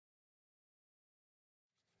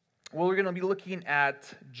Well, we're going to be looking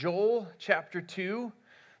at Joel chapter 2,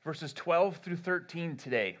 verses 12 through 13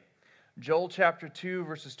 today. Joel chapter 2,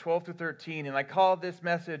 verses 12 through 13. And I call this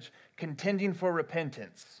message, Contending for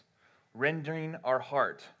Repentance, Rendering Our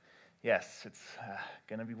Heart. Yes, it's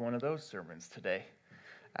going to be one of those sermons today.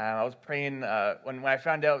 I was praying, when I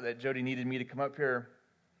found out that Jody needed me to come up here,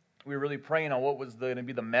 we were really praying on what was going to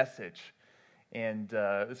be the message. And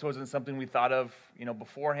this wasn't something we thought of,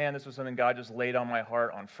 beforehand. This was something God just laid on my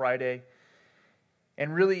heart on Friday.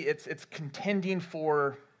 And really, it's contending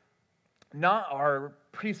for not our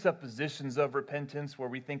presuppositions of repentance, where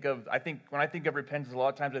when I think of repentance, a lot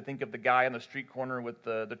of times I think of the guy on the street corner with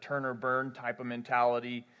the turn or burn type of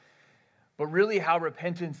mentality. But really, how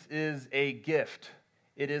repentance is a gift.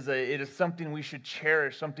 It is something we should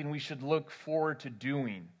cherish, something we should look forward to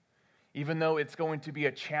doing. Even though it's going to be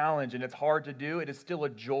a challenge and it's hard to do, it is still a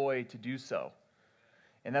joy to do so.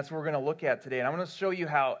 And that's what we're going to look at today. And I'm going to show you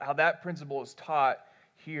how that principle is taught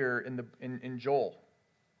here in Joel.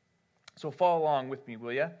 So follow along with me,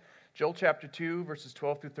 will you? Joel chapter 2, verses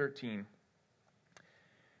 12 through 13. It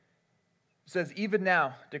says, "Even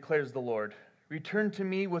now, declares the Lord, return to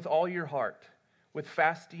me with all your heart, with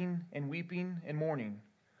fasting and weeping and mourning.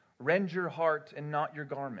 Rend your heart and not your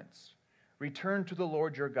garments. Return to the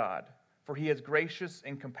Lord your God, for he is gracious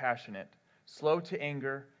and compassionate, slow to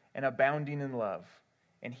anger and abounding in love,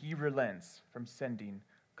 and he relents from sending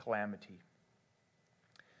calamity."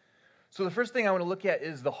 So the first thing I want to look at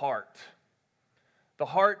is the heart. The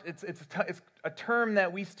heart, it's a term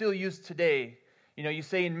that we still use today. You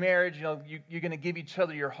say in marriage, you're going to give each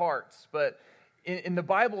other your hearts, but in the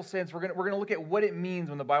Bible sense, we're going to look at what it means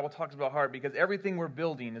when the Bible talks about heart, because everything we're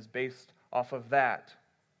building is based off of that.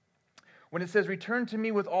 When it says, return to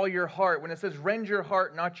me with all your heart, when it says, rend your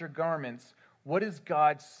heart, not your garments, what is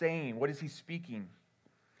God saying? What is he speaking?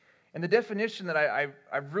 And the definition that I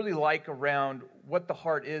really like around what the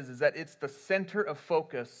heart is that it's the center of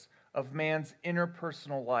focus of man's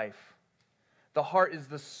interpersonal life. The heart is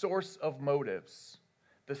the source of motives,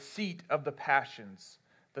 the seat of the passions,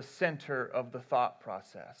 the center of the thought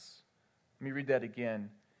process. Let me read that again.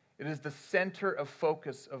 It is the center of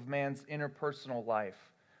focus of man's interpersonal life.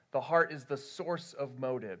 The heart is the source of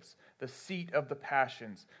motives, the seat of the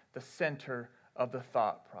passions, the center of the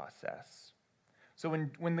thought process. So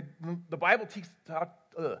when the Bible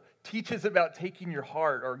teaches about taking your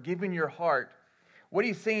heart or giving your heart, what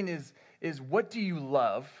he's saying is what do you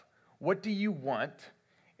love, what do you want,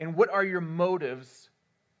 and what are your motives?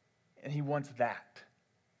 And he wants that.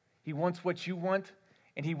 He wants what you want,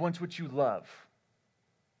 and he wants what you love.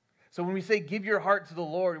 So when we say give your heart to the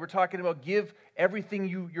Lord, we're talking about give everything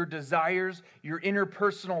your desires, your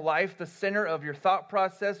interpersonal life, the center of your thought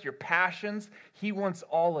process, your passions. He wants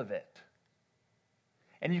all of it.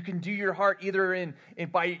 And you can do your heart either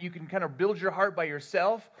you can kind of build your heart by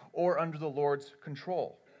yourself or under the Lord's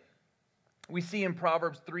control. We see in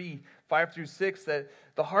Proverbs 3, 5 through 6 that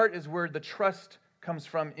the heart is where the trust comes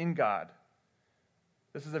from in God.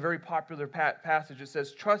 This is a very popular passage. It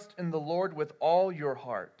says, trust in the Lord with all your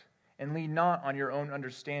heart, and lean not on your own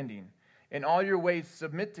understanding. In all your ways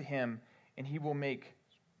submit to him, and he will make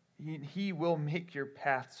your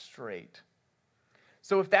path straight.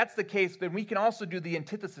 So if that's the case, then we can also do the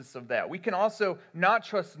antithesis of that. We can also not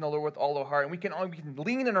trust in the Lord with all our heart, and we can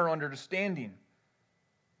lean in our understanding.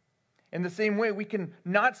 In the same way, we can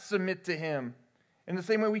not submit to him. In the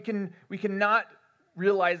same way, we can not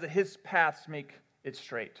realize that his paths make it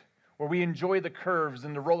straight, where we enjoy the curves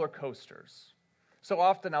and the roller coasters. So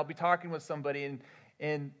often I'll be talking with somebody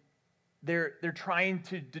and they're trying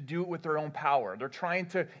to do it with their own power. They're trying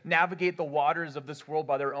to navigate the waters of this world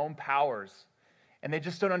by their own powers. And they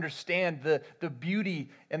just don't understand the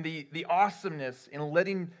beauty and the awesomeness in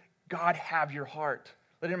letting God have your heart.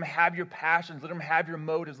 Let him have your passions. Let him have your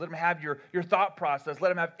motives. Let him have your thought process.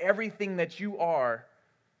 Let him have everything that you are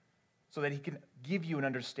so that he can give you an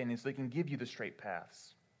understanding, so he can give you the straight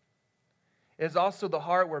paths. It is also the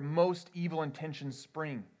heart where most evil intentions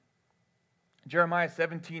spring. Jeremiah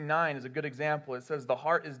 17:9 is a good example. It says, the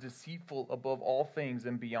heart is deceitful above all things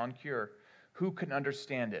and beyond cure. Who can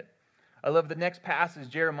understand it? I love the next passage.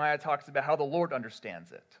 Jeremiah talks about how the Lord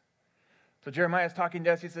understands it. So Jeremiah is talking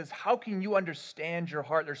to us. He says, how can you understand your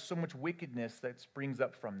heart? There's so much wickedness that springs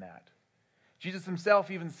up from that. Jesus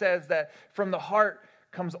himself even says that from the heart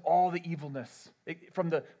comes all the evilness. From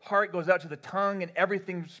the heart goes out to the tongue, and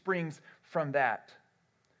everything springs from that.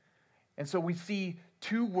 And so we see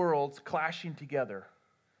two worlds clashing together.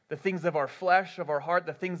 The things of our flesh, of our heart,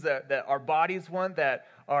 the things that our bodies want, that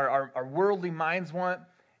our worldly minds want,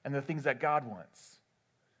 and the things that God wants.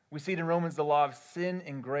 We see it in Romans, the law of sin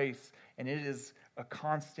and grace, and it is a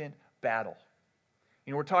constant battle.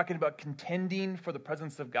 We're talking about contending for the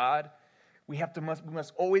presence of God. We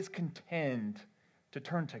must always contend to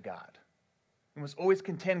turn to God. We must always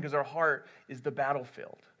contend because our heart is the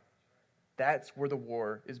battlefield. That's where the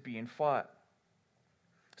war is being fought.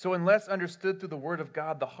 So unless understood through the word of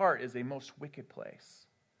God, the heart is a most wicked place.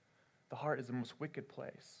 The heart is the most wicked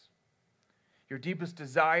place. Your deepest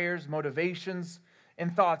desires, motivations,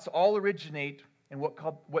 and thoughts all originate in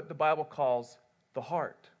what the Bible calls the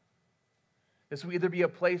heart. This will either be a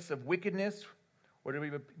place of wickedness or it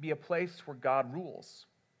will be a place where God rules.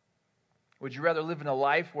 Would you rather live in a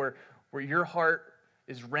life where your heart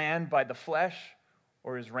is ran by the flesh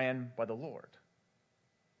or is ran by the Lord?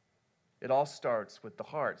 It all starts with the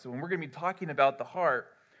heart. So when we're going to be talking about the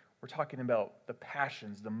heart, we're talking about the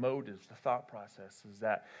passions, the motives, the thought processes,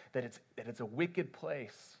 that it's a wicked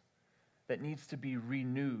place that needs to be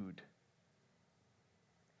renewed.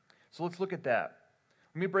 So let's look at that.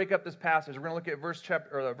 Let me break up this passage. We're going to look at verse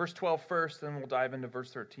 12 first, then we'll dive into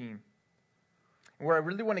verse 13. And where I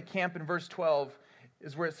really want to camp in verse 12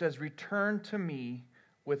 is where it says, "Return to me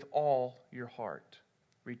with all your heart."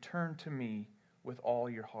 Return to me with all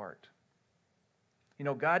your heart.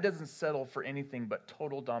 God doesn't settle for anything but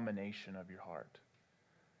total domination of your heart.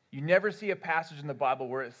 You never see a passage in the Bible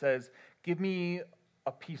where it says, "Give me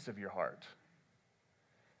a piece of your heart."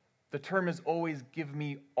 The term is always, "Give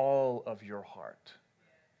me all of your heart."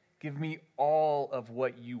 Give me all of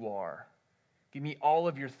what you are. Give me all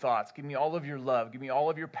of your thoughts. Give me all of your love. Give me all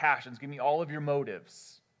of your passions. Give me all of your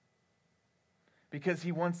motives. Because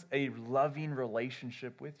he wants a loving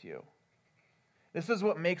relationship with you. This is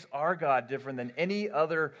what makes our God different than any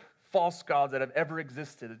other false gods that have ever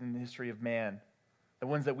existed in the history of man. The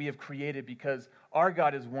ones that we have created, because our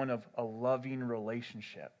God is one of a loving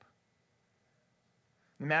relationship.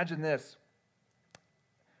 Imagine this.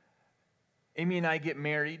 Amy and I get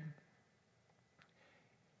married,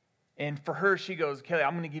 and for her, she goes, "Kelly,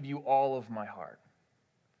 I'm going to give you all of my heart."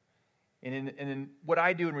 And what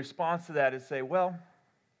I do in response to that is say, "Well,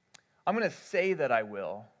 I'm going to say that I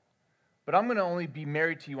will, but I'm going to only be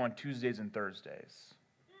married to you on Tuesdays and Thursdays."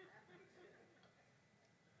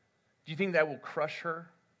 Do you think that will crush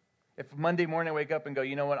her? If Monday morning I wake up and go,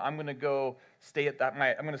 "You know what, I'm going to go stay at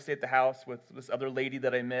the house with this other lady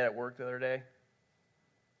that I met at work the other day,"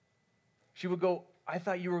 she would go, "I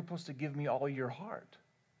thought you were supposed to give me all your heart."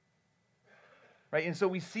 Right? And so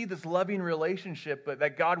we see this loving relationship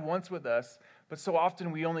that God wants with us, but so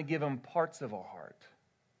often we only give him parts of our heart.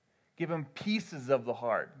 Give him pieces of the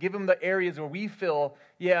heart. Give him the areas where we feel,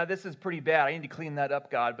 "Yeah, this is pretty bad. I need to clean that up,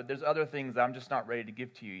 God, but there's other things I'm just not ready to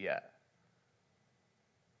give to you yet."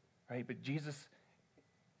 Right? But Jesus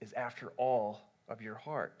is after all of your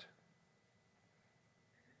heart.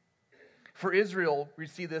 For Israel, we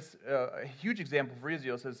see this, a huge example for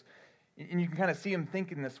Israel. It says, and you can kind of see him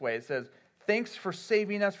thinking this way. It says, "Thanks for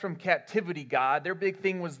saving us from captivity, God." Their big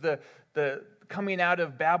thing was the coming out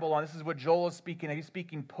of Babylon. This is what Joel is speaking. He's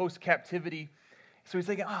speaking post-captivity. So he's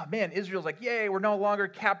thinking, "Oh man, Israel's like, yay, we're no longer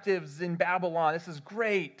captives in Babylon. This is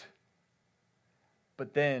great."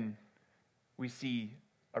 But then we see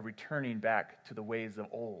a returning back to the ways of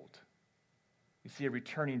old. We see a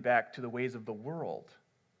returning back to the ways of the world.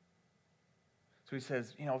 So he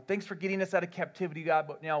says, "Thanks for getting us out of captivity, God,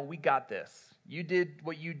 but now we got this. You did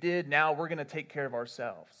what you did. Now we're going to take care of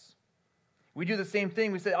ourselves." We do the same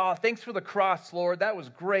thing. We say, "Oh, thanks for the cross, Lord. That was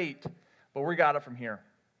great, but we got it from here.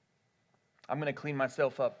 I'm going to clean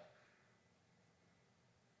myself up."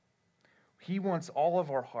 He wants all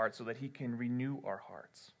of our hearts so that he can renew our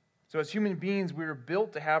hearts. So as human beings, we were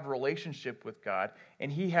built to have a relationship with God,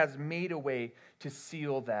 and he has made a way to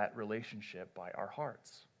seal that relationship by our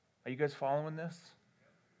hearts. Are you guys following this?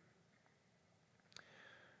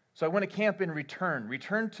 So I want to camp in return.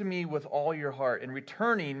 Return to me with all your heart. And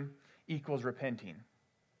returning equals repenting.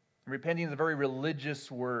 Repenting is a very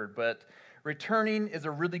religious word, but returning is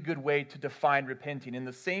a really good way to define repenting. And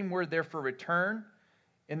the same word there for return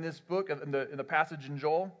in this book, in the passage in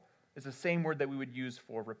Joel, is the same word that we would use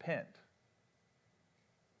for repent.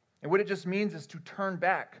 And what it just means is to turn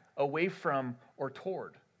back, away from, or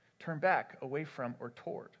toward. Turn back, away from, or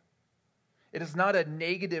toward. It is not a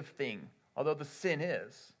negative thing, although the sin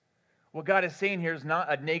is. What God is saying here is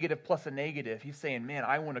not a negative plus a negative. He's saying, "Man,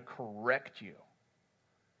 I want to correct you.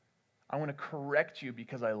 I want to correct you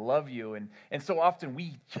because I love you." And so often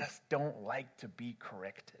we just don't like to be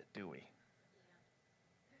corrected, do we?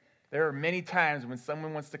 There are many times when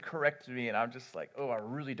someone wants to correct me and I'm just like, "Oh, I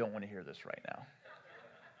really don't want to hear this right now.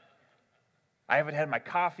 I haven't had my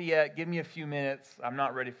coffee yet. Give me a few minutes. I'm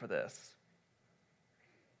not ready for this."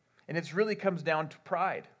 And it really comes down to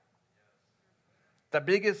pride. The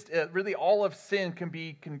biggest, really all of sin can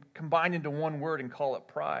be combined into one word and call it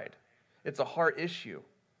pride. It's a heart issue.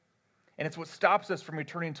 And it's what stops us from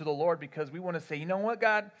returning to the Lord because we want to say, you know what,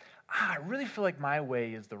 God? I really feel like my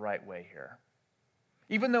way is the right way here.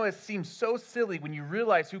 Even though it seems so silly when you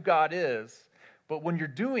realize who God is, but when you're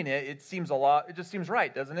doing it, it just seems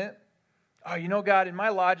right, doesn't it? Oh, you know, God, in my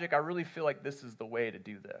logic, I really feel like this is the way to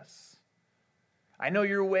do this. I know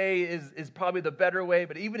your way is probably the better way,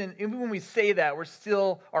 but even when we say that,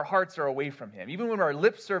 our hearts are away from him. Even when our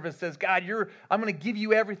lip service says, God, I'm going to give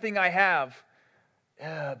you everything I have,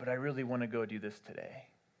 but I really want to go do this today.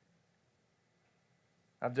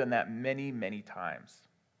 I've done that many, many times.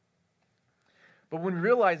 But when we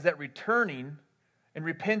realize that returning and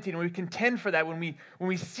repenting, when we contend for that, when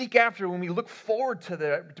we seek after, when we look forward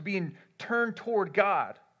to being turned toward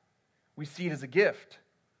God, we see it as a gift.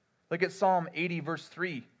 Look at Psalm 80, verse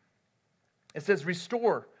 3. It says,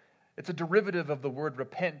 restore. It's a derivative of the word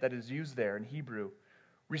repent that is used there in Hebrew.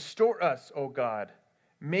 Restore us, O God.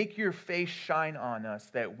 Make your face shine on us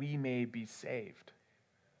that we may be saved.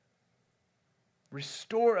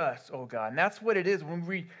 Restore us, O God. And that's what it is when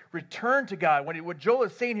we return to God. What Joel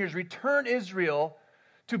is saying here is return Israel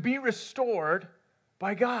to be restored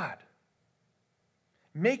by God.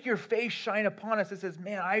 Make your face shine upon us. It says,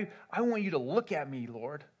 man, I want you to look at me,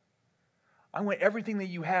 Lord. I want everything that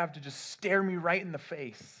you have to just stare me right in the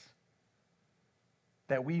face,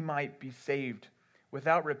 that we might be saved.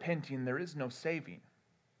 Without repenting, there is no saving.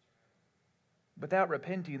 Without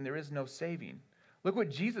repenting, there is no saving. Look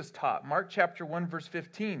what Jesus taught. Mark chapter 1, verse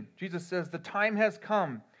 15. Jesus says, the time has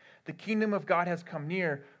come. The kingdom of God has come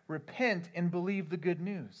near. Repent and believe the good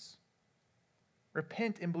news.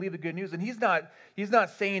 Repent and believe the good news. And he's not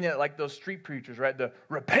saying it like those street preachers, right? The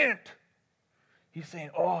repent. He's saying,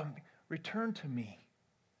 return to me.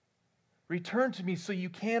 Return to me so you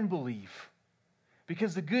can believe.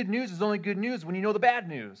 Because the good news is only good news when you know the bad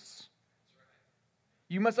news.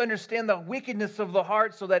 You must understand the wickedness of the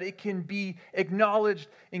heart so that it can be acknowledged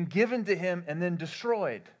and given to him and then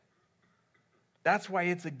destroyed. That's why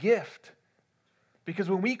it's a gift. Because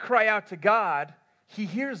when we cry out to God, he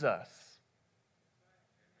hears us.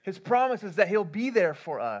 His promise is that he'll be there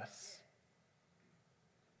for us.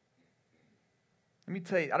 Let me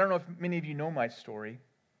tell you, I don't know if many of you know my story.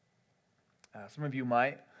 Some of you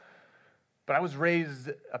might. But I was raised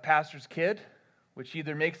a pastor's kid, which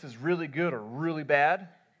either makes us really good or really bad.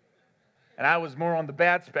 And I was more on the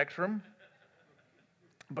bad spectrum.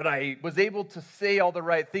 But I was able to say all the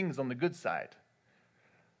right things on the good side.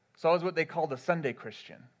 So I was what they called a Sunday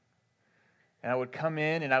Christian. And I would come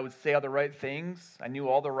in and I would say all the right things. I knew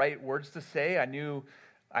all the right words to say. I knew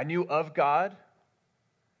of God.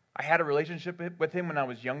 I had a relationship with him when I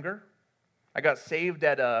was younger. I got saved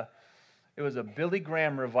at it was a Billy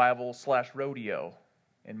Graham revival / rodeo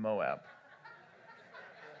in Moab.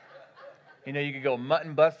 You know, you could go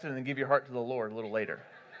mutton busted and then give your heart to the Lord a little later.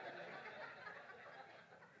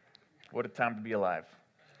 What a time to be alive.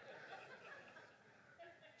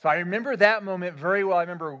 So I remember that moment very well. I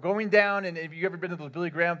remember going down, and if you've ever been to those Billy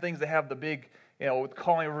Graham things, they have the big, with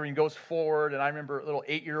calling over and goes forward. And I remember little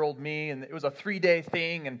 8-year-old me, and it was a 3-day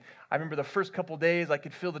thing. And I remember the first couple days, I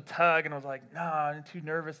could feel the tug, and I was like, nah, I'm too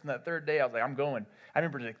nervous. And that third day, I was like, I'm going. I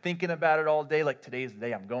remember thinking about it all day, like today's the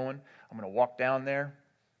day I'm going. I'm going to walk down there.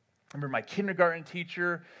 I remember my kindergarten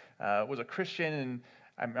teacher was a Christian,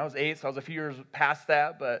 and I was 8, so I was a few years past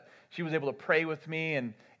that, but she was able to pray with me,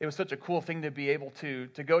 and it was such a cool thing to be able to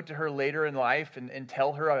go to her later in life and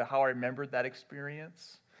tell her how I remembered that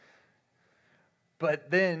experience. But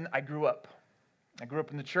then I grew up. I grew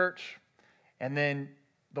up in the church, and then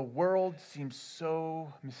the world seemed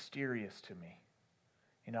so mysterious to me.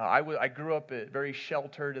 You know, I grew up very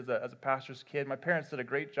sheltered as a pastor's kid. My parents did a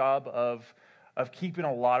great job of keeping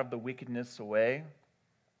a lot of the wickedness away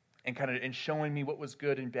and showing me what was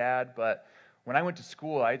good and bad. But when I went to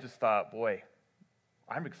school, I just thought, boy,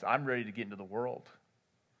 I'm ready to get into the world.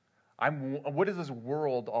 What is this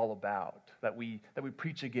world all about that we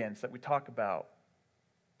preach against, that we talk about?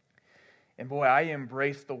 And boy, I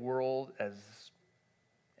embraced the world as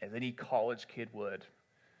any college kid would.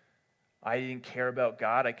 I didn't care about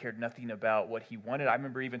God. I cared nothing about what he wanted. I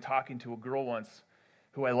remember even talking to a girl once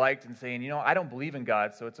who I liked and saying, I don't believe in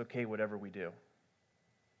God, so it's okay whatever we do.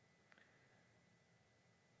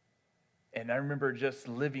 And I remember just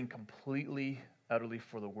living completely, utterly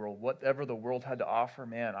for the world. Whatever the world had to offer,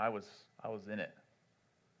 man, I was in it.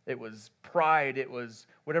 It was pride. It was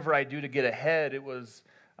whatever I do to get ahead. It was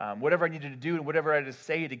whatever I needed to do and whatever I had to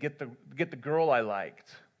say to get the girl I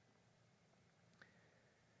liked.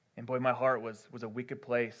 And boy, my heart was a wicked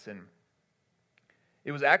place.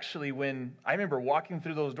 It was actually when I remember walking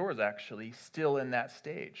through those doors, actually, still in that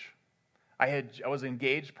stage. I was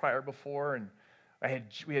engaged before, and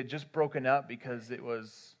we had just broken up because it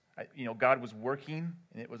was, God was working,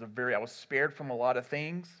 and I was spared from a lot of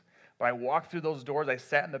things. But I walked through those doors. I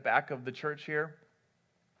sat in the back of the church here.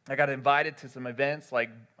 I got invited to some events, like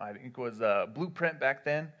I think it was Blueprint back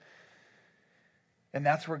then. And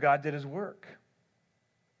that's where God did his work.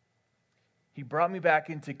 He brought me back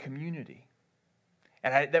into community.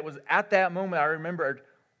 And that was at that moment I remembered,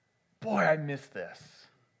 boy, I miss this.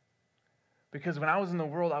 Because when I was in the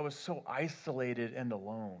world, I was so isolated and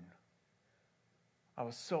alone. I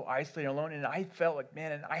was so isolated and alone, and I felt like,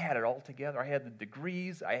 man, and I had it all together. I had the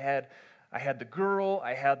degrees, I had the girl,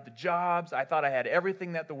 I had the jobs. I thought I had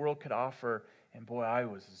everything that the world could offer, and boy, I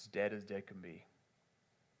was as dead can be.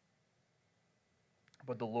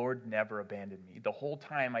 But the Lord never abandoned me. The whole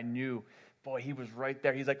time I knew, boy, he was right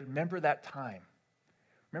there. He's like, remember that time?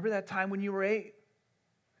 Remember that time when you were 8?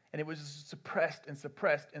 And it was just suppressed and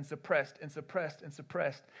suppressed and suppressed and suppressed and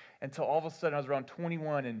suppressed until all of a sudden I was around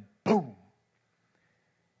 21 and boom,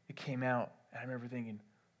 it came out. And I remember thinking,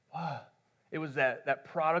 wow. It was that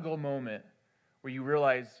prodigal moment where you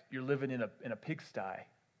realize you're living in a pigsty.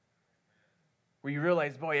 Where you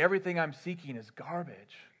realize, boy, everything I'm seeking is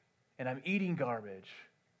garbage. And I'm eating garbage.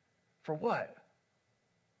 For what?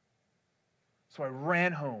 So I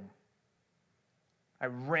ran home. I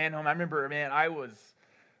remember, man, I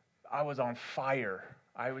was on fire.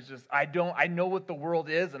 I know what the world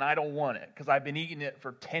is, and I don't want it because I've been eating it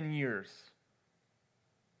for 10 years.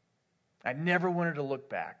 I never wanted to look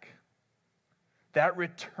back. That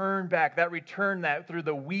return that through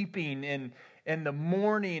the weeping and the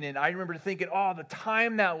mourning, and I remember thinking, oh, the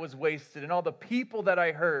time that was wasted, and all the people that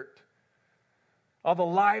I hurt, all the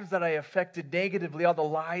lives that I affected negatively, all the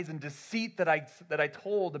lies and deceit that I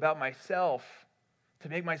told about myself to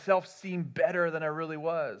make myself seem better than I really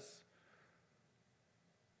was.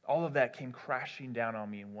 All of that came crashing down on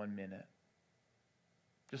me in 1 minute.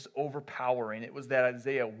 Just overpowering. It was that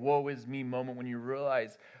Isaiah, woe is me moment when you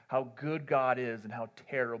realize how good God is and how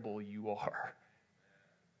terrible you are.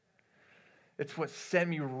 It's what sent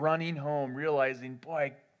me running home, realizing,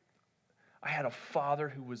 boy, I had a father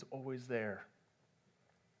who was always there.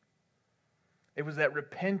 It was that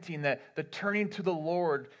repenting, the turning to the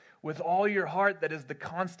Lord with all your heart that is the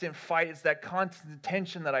constant fight. It's that constant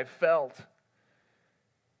tension that I felt.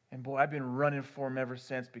 And boy, I've been running for him ever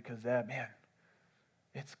since because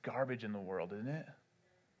it's garbage in the world, isn't it?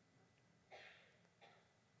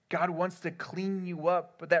 God wants to clean you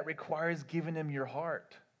up, but that requires giving him your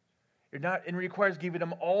heart. It requires giving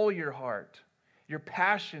him all your heart, your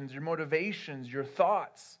passions, your motivations, your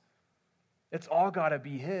thoughts. It's all got to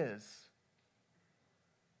be his.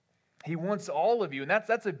 He wants all of you, and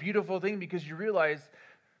that's a beautiful thing because you realize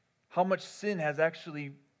how much sin has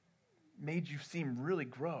actually made you seem really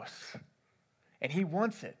gross. And he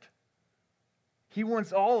wants it. He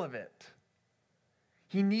wants all of it.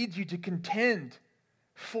 He needs you to contend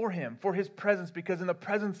for him, for his presence, because in the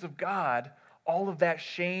presence of God, all of that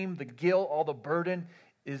shame, the guilt, all the burden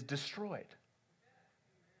is destroyed.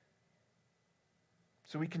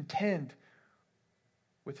 So we contend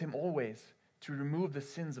with him always to remove the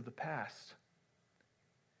sins of the past.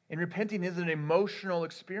 And repenting is an emotional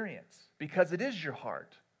experience because it is your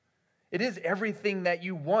heart. It is everything that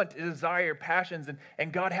you want, desire, passions,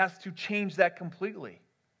 and God has to change that completely.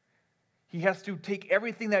 He has to take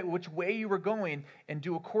everything which way you were going and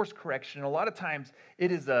do a course correction. A lot of times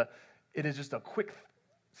it is just a quick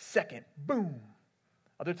second, boom.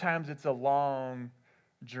 Other times it's a long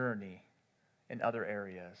journey in other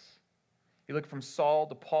areas. You look from Saul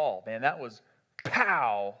to Paul, man, that was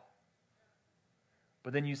pow.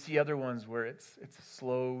 But then you see other ones where it's a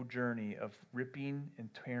slow journey of ripping and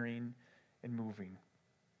tearing and moving.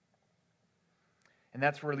 And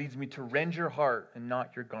that's where it leads me to rend your heart and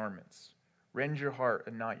not your garments. Rend your heart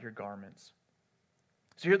and not your garments.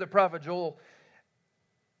 So here the prophet Joel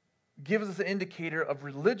gives us an indicator of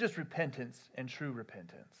religious repentance and true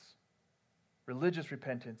repentance. Religious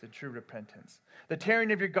repentance and true repentance. The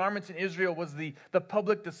tearing of your garments in Israel was the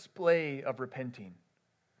public display of repenting.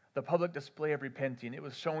 The public display of repenting. It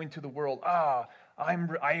was showing to the world, I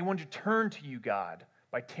want to turn to you, God,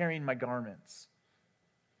 by tearing my garments.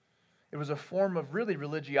 It was a form of really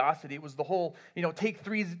religiosity. It was the whole, take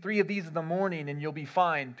three of these in the morning and you'll be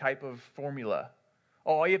fine type of formula.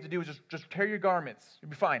 All you have to do is just tear your garments.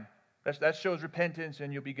 You'll be fine. That shows repentance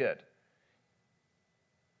and you'll be good.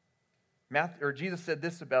 Jesus said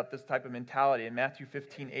this about this type of mentality. In Matthew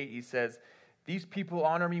 15:8, he says, these people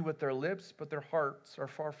honor me with their lips, but their hearts are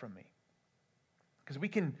far from me. Because we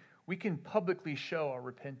can we can publicly show our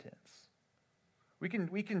repentance. We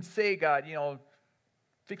can say, God,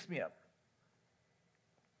 fix me up.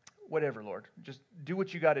 Whatever, Lord. Just do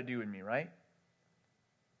what you got to do in me, right?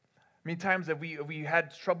 Many times have we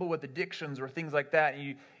had trouble with addictions or things like that,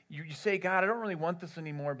 and you say, God, I don't really want this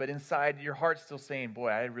anymore, but inside your heart's still saying, boy,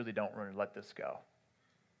 I really don't want to let this go.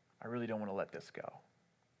 I really don't want to let this go.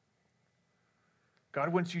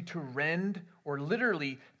 God wants you to rend or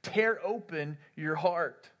literally tear open your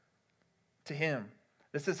heart to Him.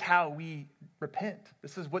 This is how we repent.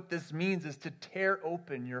 This is what this means, is to tear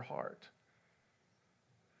open your heart.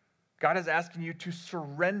 God is asking you to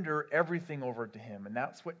surrender everything over to Him. And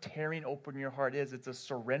that's what tearing open your heart is. It's a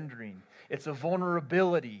surrendering. It's a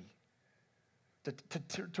vulnerability.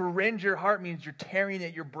 To rend your heart means you're tearing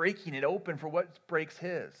it, you're breaking it open for what breaks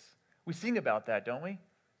His. We sing about that, don't we?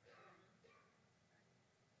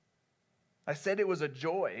 I said it was a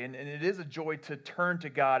joy, and it is a joy to turn to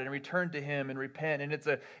God and return to Him and repent. And it's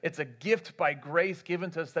a gift by grace given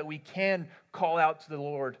to us that we can call out to the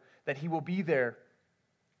Lord, that He will be there.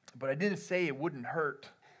 But I didn't say it wouldn't hurt.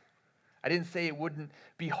 I didn't say it wouldn't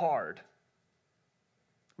be hard.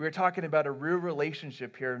 We are talking about a real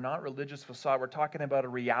relationship here, not religious facade. We're talking about a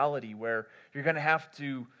reality where you're going to have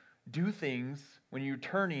to do things when you're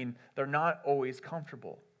turning. They're not always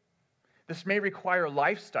comfortable. This may require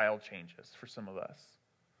lifestyle changes for some of us.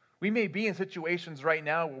 We may be in situations right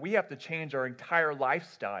now where we have to change our entire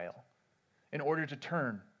lifestyle in order to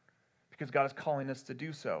turn, because God is calling us to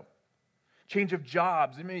do so. Change of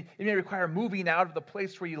jobs. It may require moving out of the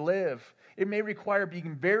place where you live. It may require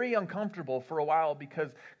being very uncomfortable for a while because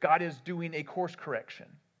God is doing a course correction.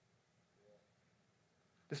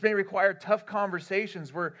 This may require tough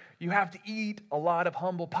conversations where you have to eat a lot of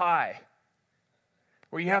humble pie,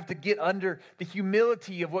 where you have to get under the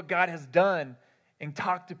humility of what God has done and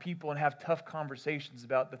talk to people and have tough conversations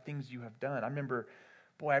about the things you have done. I remember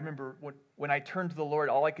when I turned to the Lord,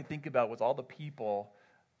 all I could think about was all the people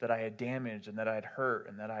that I had damaged and that I had hurt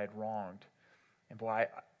and that I had wronged. And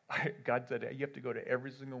God said, you have to go to every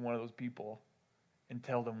single one of those people and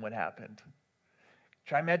tell them what happened.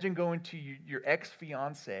 Try imagine going to your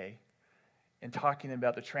ex-fiance and talking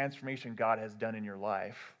about the transformation God has done in your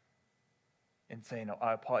life and saying,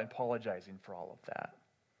 apologizing for all of that.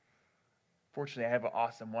 Fortunately, I have an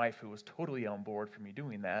awesome wife who was totally on board for me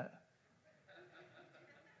doing that.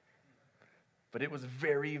 But it was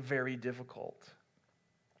very, very difficult.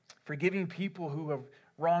 Forgiving people who have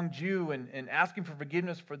wronged you and asking for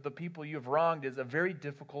forgiveness for the people you have wronged is a very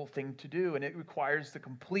difficult thing to do, and it requires the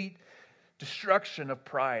complete destruction of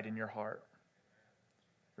pride in your heart.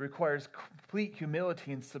 It requires complete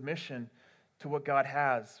humility and submission to what God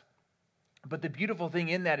has. But the beautiful thing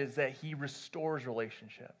in that is that He restores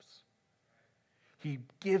relationships. He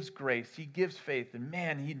gives grace, He gives faith, and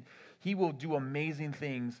man, He will do amazing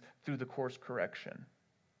things through the course correction.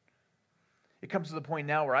 It comes to the point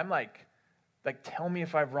now where I'm like, tell me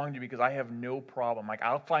if I've wronged you, because I have no problem.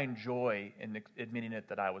 I'll find joy in admitting it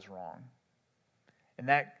that I was wrong. And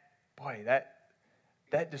that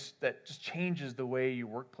just changes the way your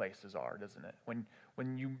workplaces are, doesn't it?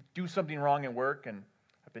 When you do something wrong at work, and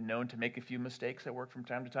I've been known to make a few mistakes at work from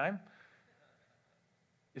time to time,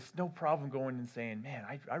 it's no problem going and saying, man,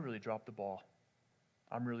 I really dropped the ball.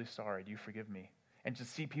 I'm really sorry. Do you forgive me? And to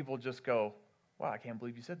see people just go, wow, I can't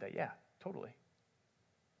believe you said that. Yeah, totally.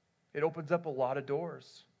 It opens up a lot of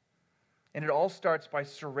doors. And it all starts by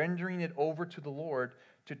surrendering it over to the Lord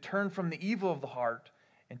to turn from the evil of the heart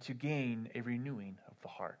and to gain a renewing of the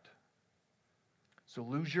heart. So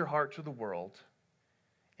lose your heart to the world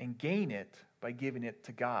and gain it by giving it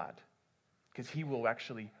to God, because He will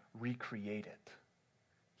actually recreate it.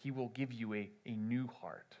 He will give you a new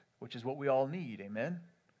heart, which is what we all need, amen?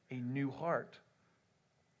 A new heart.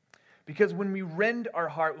 Because when we rend our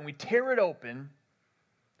heart, when we tear it open,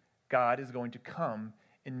 God is going to come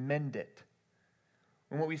and mend it.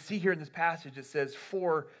 And what we see here in this passage, it says,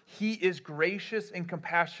 for He is gracious and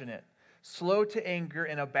compassionate, slow to anger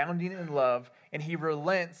and abounding in love, and He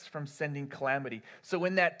relents from sending calamity. So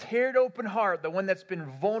in that teared open heart, the one that's been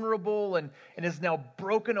vulnerable and is now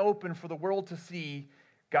broken open for the world to see,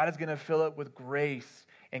 God is going to fill it with grace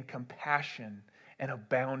and compassion and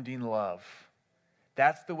abounding love.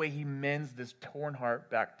 That's the way He mends this torn heart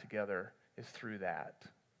back together, is through that.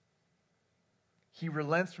 He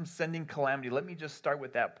relents from sending calamity. Let me just start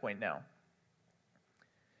with that point now.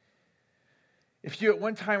 If you at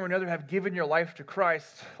one time or another have given your life to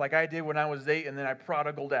Christ, like I did when I was 8 and then I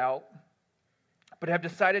prodigaled out, but have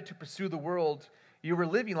decided to pursue the world, you were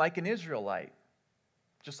living like an Israelite,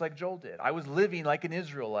 just like Joel did. I was living like an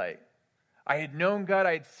Israelite. I had known God.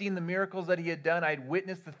 I had seen the miracles that he had done. I had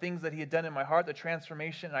witnessed the things that he had done in my heart, the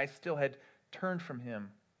transformation, and I still had turned from him.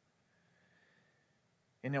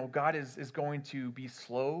 And God is going to be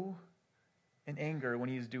slow in anger when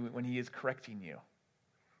he is correcting you.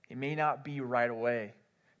 It may not be right away,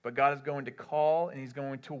 but God is going to call and he's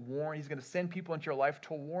going to warn. He's going to send people into your life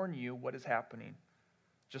to warn you what is happening,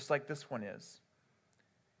 just like this one is.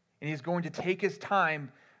 And he's going to take his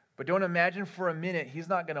time, but don't imagine for a minute he's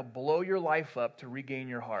not going to blow your life up to regain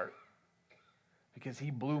your heart, because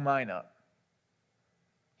he blew mine up.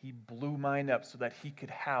 He blew mine up so that he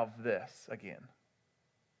could have this again.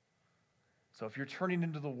 So if you're turning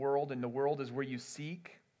into the world and the world is where you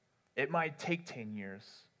seek, it might take 10 years.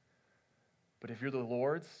 But if you're the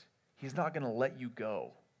Lord's, he's not going to let you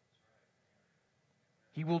go.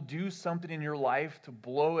 He will do something in your life to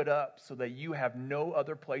blow it up so that you have no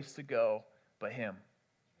other place to go but him.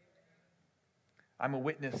 I'm a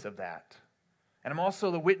witness of that. And I'm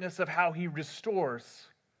also the witness of how he restores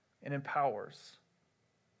and empowers.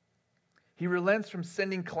 He relents from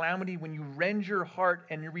sending calamity when you rend your heart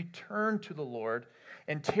and you return to the Lord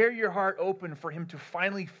and tear your heart open for him to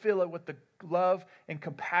finally fill it with the love and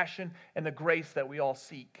compassion and the grace that we all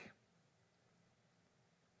seek.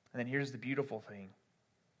 And then here's the beautiful thing.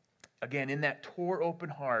 Again, in that tore open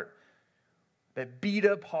heart, that beat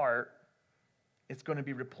up heart, it's going to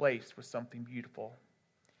be replaced with something beautiful.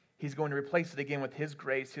 He's going to replace it again with his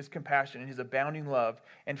grace, his compassion, and his abounding love.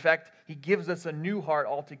 In fact, he gives us a new heart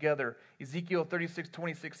altogether. Ezekiel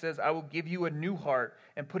 36:26 says, I will give you a new heart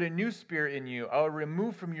and put a new spirit in you. I will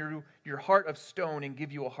remove from you your heart of stone and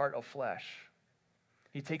give you a heart of flesh.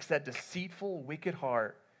 He takes that deceitful, wicked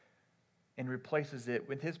heart and replaces it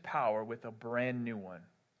with his power with a brand new one.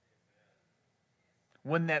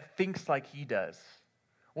 One that thinks like he does.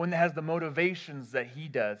 One that has the motivations that he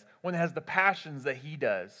does. One that has the passions that he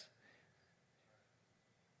does.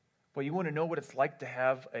 But you want to know what it's like to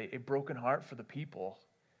have a broken heart for the people?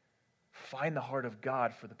 Find the heart of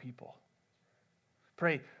God for the people.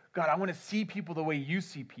 Pray, God, I want to see people the way you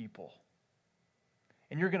see people.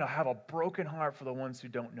 And you're going to have a broken heart for the ones who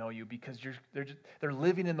don't know you, because they're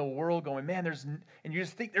living in the world going, man, and you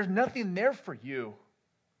just think there's nothing there for you.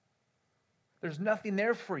 There's nothing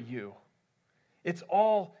there for you. It's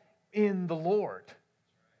all in the Lord.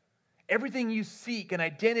 Everything you seek, an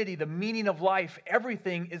identity, the meaning of life,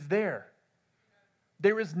 everything is there.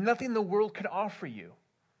 There is nothing the world can offer you.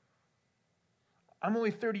 I'm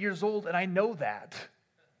only 30 years old and I know that.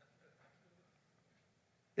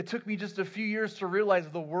 It took me just a few years to realize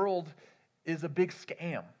the world is a big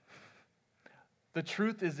scam. The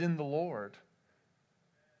truth is in the Lord.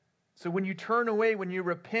 So when you turn away, when you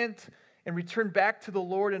repent and return back to the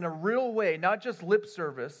Lord in a real way, not just lip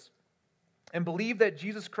service, and believe that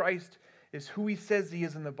Jesus Christ is who he says he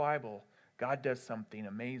is in the Bible, God does something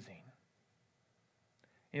amazing.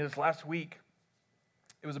 This last week,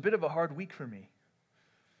 it was a bit of a hard week for me.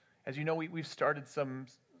 As you know, we've started some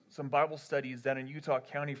Bible studies down in Utah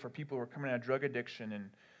County for people who are coming out of drug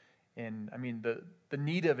addiction, and I mean the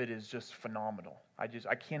need of it is just phenomenal.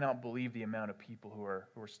 I cannot believe the amount of people who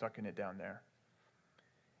are stuck in it down there.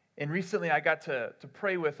 And recently I got to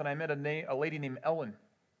pray with, and I met a lady named Ellen,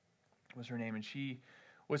 was her name, and she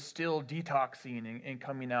was still detoxing and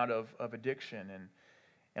coming out of addiction.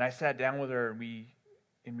 And I sat down with her, and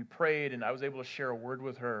we prayed, and I was able to share a word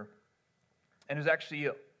with her. And it was actually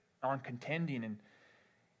on Contending,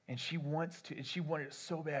 and she wanted it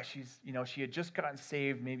so bad. She had just gotten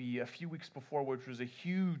saved maybe a few weeks before, which was a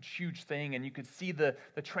huge, huge thing, and you could see the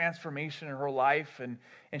transformation in her life, and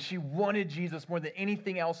she wanted Jesus more than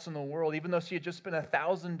anything else in the world, even though she had just spent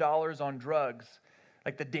 $1,000 on drugs.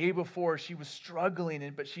 Like the day before, she was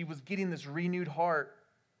struggling, but she was getting this renewed heart.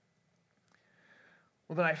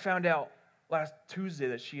 Well, then I found out last Tuesday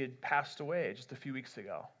that she had passed away just a few weeks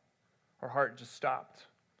ago. Her heart just stopped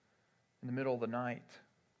in the middle of the night.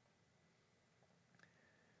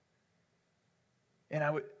 And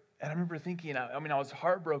I remember thinking, I was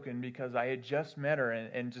heartbroken because I had just met her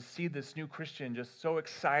and just see this new Christian just so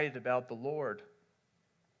excited about the Lord.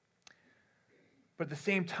 But at the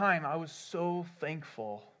same time, I was so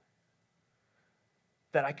thankful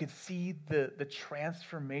that I could see the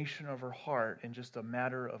transformation of her heart in just a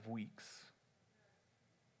matter of weeks.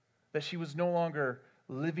 That she was no longer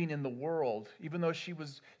living in the world, even though she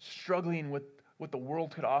was struggling with what the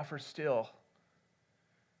world could offer still.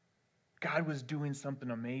 God was doing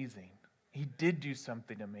something amazing. He did do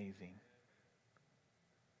something amazing.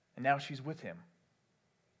 And now she's with him.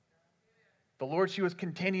 The Lord she was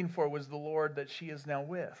contending for was the Lord that she is now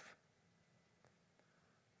with.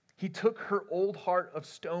 He took her old heart of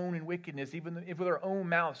stone and wickedness. Even with her own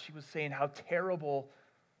mouth, she was saying how terrible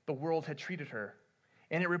the world had treated her.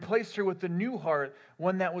 And it replaced her with the new heart,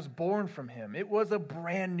 one that was born from him. It was a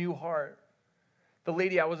brand new heart.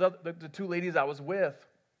 The two ladies I was with,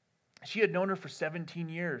 she had known her for 17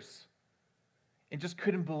 years and just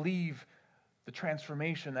couldn't believe the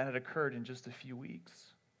transformation that had occurred in just a few weeks.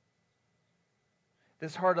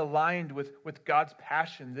 This heart aligned with God's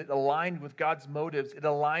passions. It aligned with God's motives. It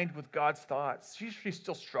aligned with God's thoughts. She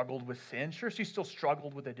still struggled with sin. Sure, she still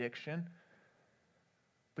struggled with addiction.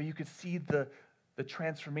 But you could see the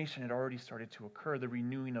transformation had already started to occur. The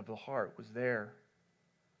renewing of the heart was there.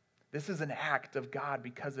 This is an act of God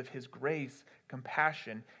because of his grace,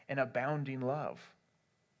 compassion, and abounding love.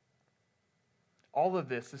 All of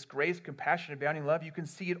this grace, compassion, abounding love, you can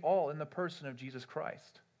see it all in the person of Jesus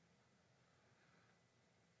Christ.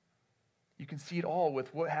 You can see it all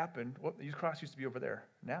with what happened. The cross used to be over there.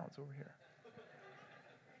 Now it's over here.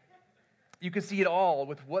 You can see it all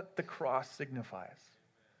with what the cross signifies.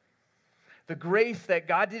 The grace that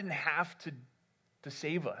God didn't have to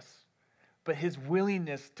save us, but his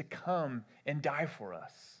willingness to come and die for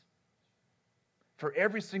us. For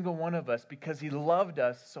every single one of us, because he loved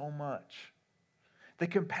us so much. The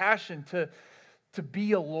compassion to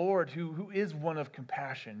be a Lord who is one of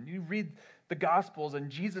compassion. You read the Gospels, and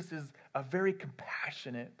Jesus is a very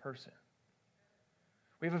compassionate person.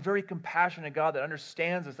 We have a very compassionate God that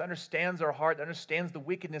understands us, understands our heart, that understands the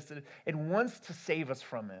wickedness, and wants to save us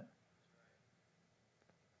from it.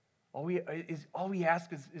 All we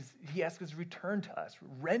ask is he asks us to return to us,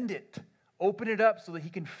 rend it, open it up so that he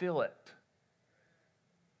can fill it.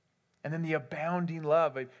 And then the abounding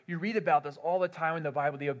love. You read about this all the time in the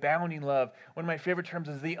Bible, the abounding love. One of my favorite terms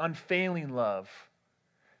is the unfailing love.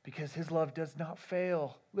 Because his love does not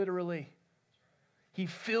fail, literally. He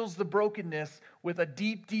fills the brokenness with a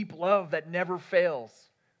deep, deep love that never fails.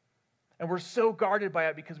 And we're so guarded by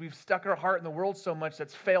it because we've stuck our heart in the world so much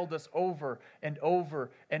that's failed us over and over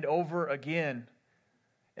and over again.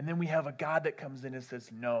 And then we have a God that comes in and says,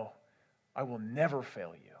 no, I will never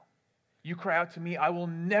fail you. You cry out to me, I will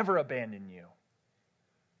never abandon you.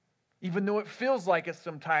 Even though it feels like it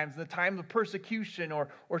sometimes, in the time of persecution or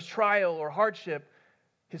trial or hardship,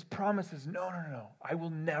 his promise is, no, I will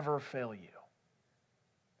never fail you.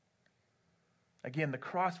 Again, the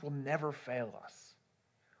cross will never fail us.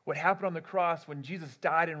 What happened on the cross when Jesus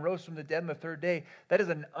died and rose from the dead on the third day, that is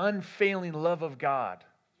an unfailing love of God.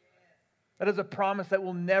 That is a promise that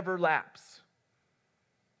will never lapse.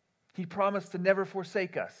 He promised to never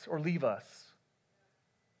forsake us or leave us.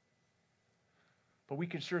 But we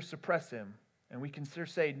can sure suppress him, and we can sure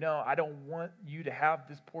say, no, I don't want you to have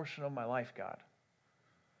this portion of my life, God.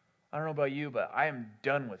 I don't know about you, but I am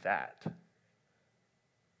done with that.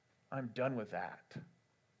 I'm done with that.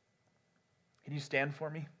 Can you stand for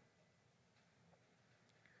me?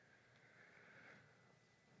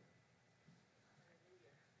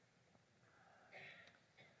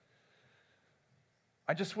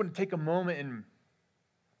 I just want to take a moment and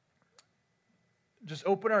just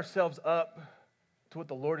open ourselves up to what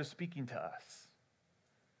the Lord is speaking to us.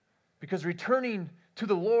 Because returning to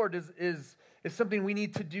the Lord is something we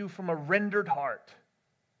need to do from a rendered heart,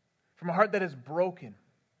 from a heart that is broken.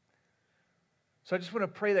 So I just want to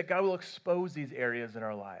pray that God will expose these areas in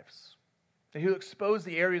our lives. That He'll expose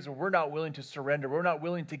the areas where we're not willing to surrender, we're not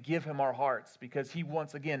willing to give Him our hearts, because He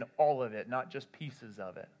wants, again, all of it, not just pieces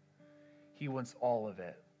of it. He wants all of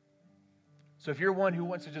it. So if you're one who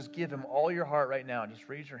wants to just give Him all your heart right now, just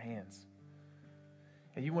raise your hands.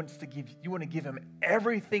 And you want to give Him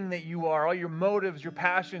everything that you are, all your motives, your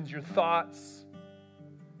passions, your thoughts.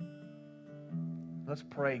 Let's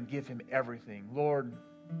pray and give Him everything. Lord,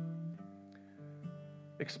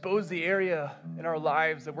 expose the area in our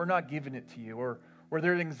lives that we're not giving it to you, or where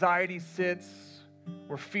their anxiety sits,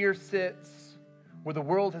 where fear sits, where the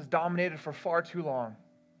world has dominated for far too long.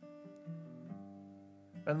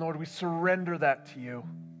 And Lord, we surrender that to you.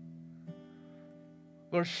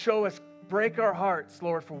 Lord, show us, break our hearts,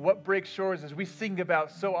 Lord, for what breaks yours, as we sing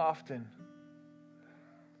about so often,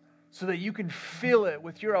 so that you can fill it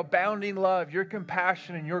with your abounding love, your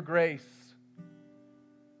compassion, and your grace,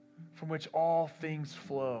 from which all things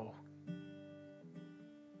flow.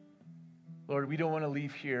 Lord, we don't want to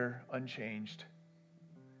leave here unchanged.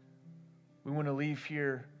 We want to leave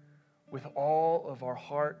here with all of our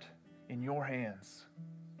heart in your hands.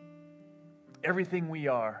 Everything we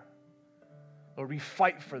are. Lord, we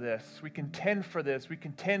fight for this. We contend for this. We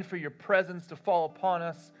contend for your presence to fall upon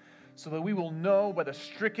us, so that we will know by the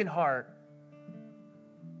stricken heart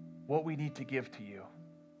what we need to give to you.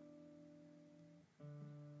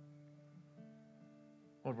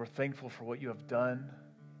 Lord, we're thankful for what you have done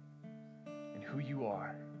and who you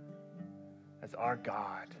are as our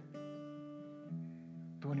God,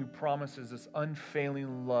 the one who promises this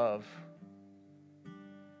unfailing love,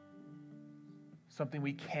 something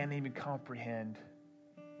we can't even comprehend.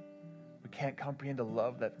 We can't comprehend a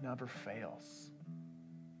love that never fails,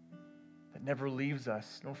 that never leaves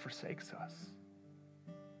us nor forsakes us,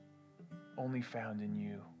 only found in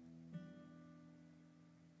you.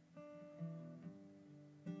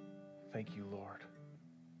 Thank you, Lord.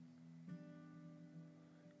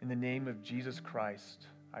 In the name of Jesus Christ,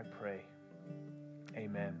 I pray.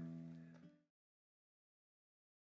 Amen.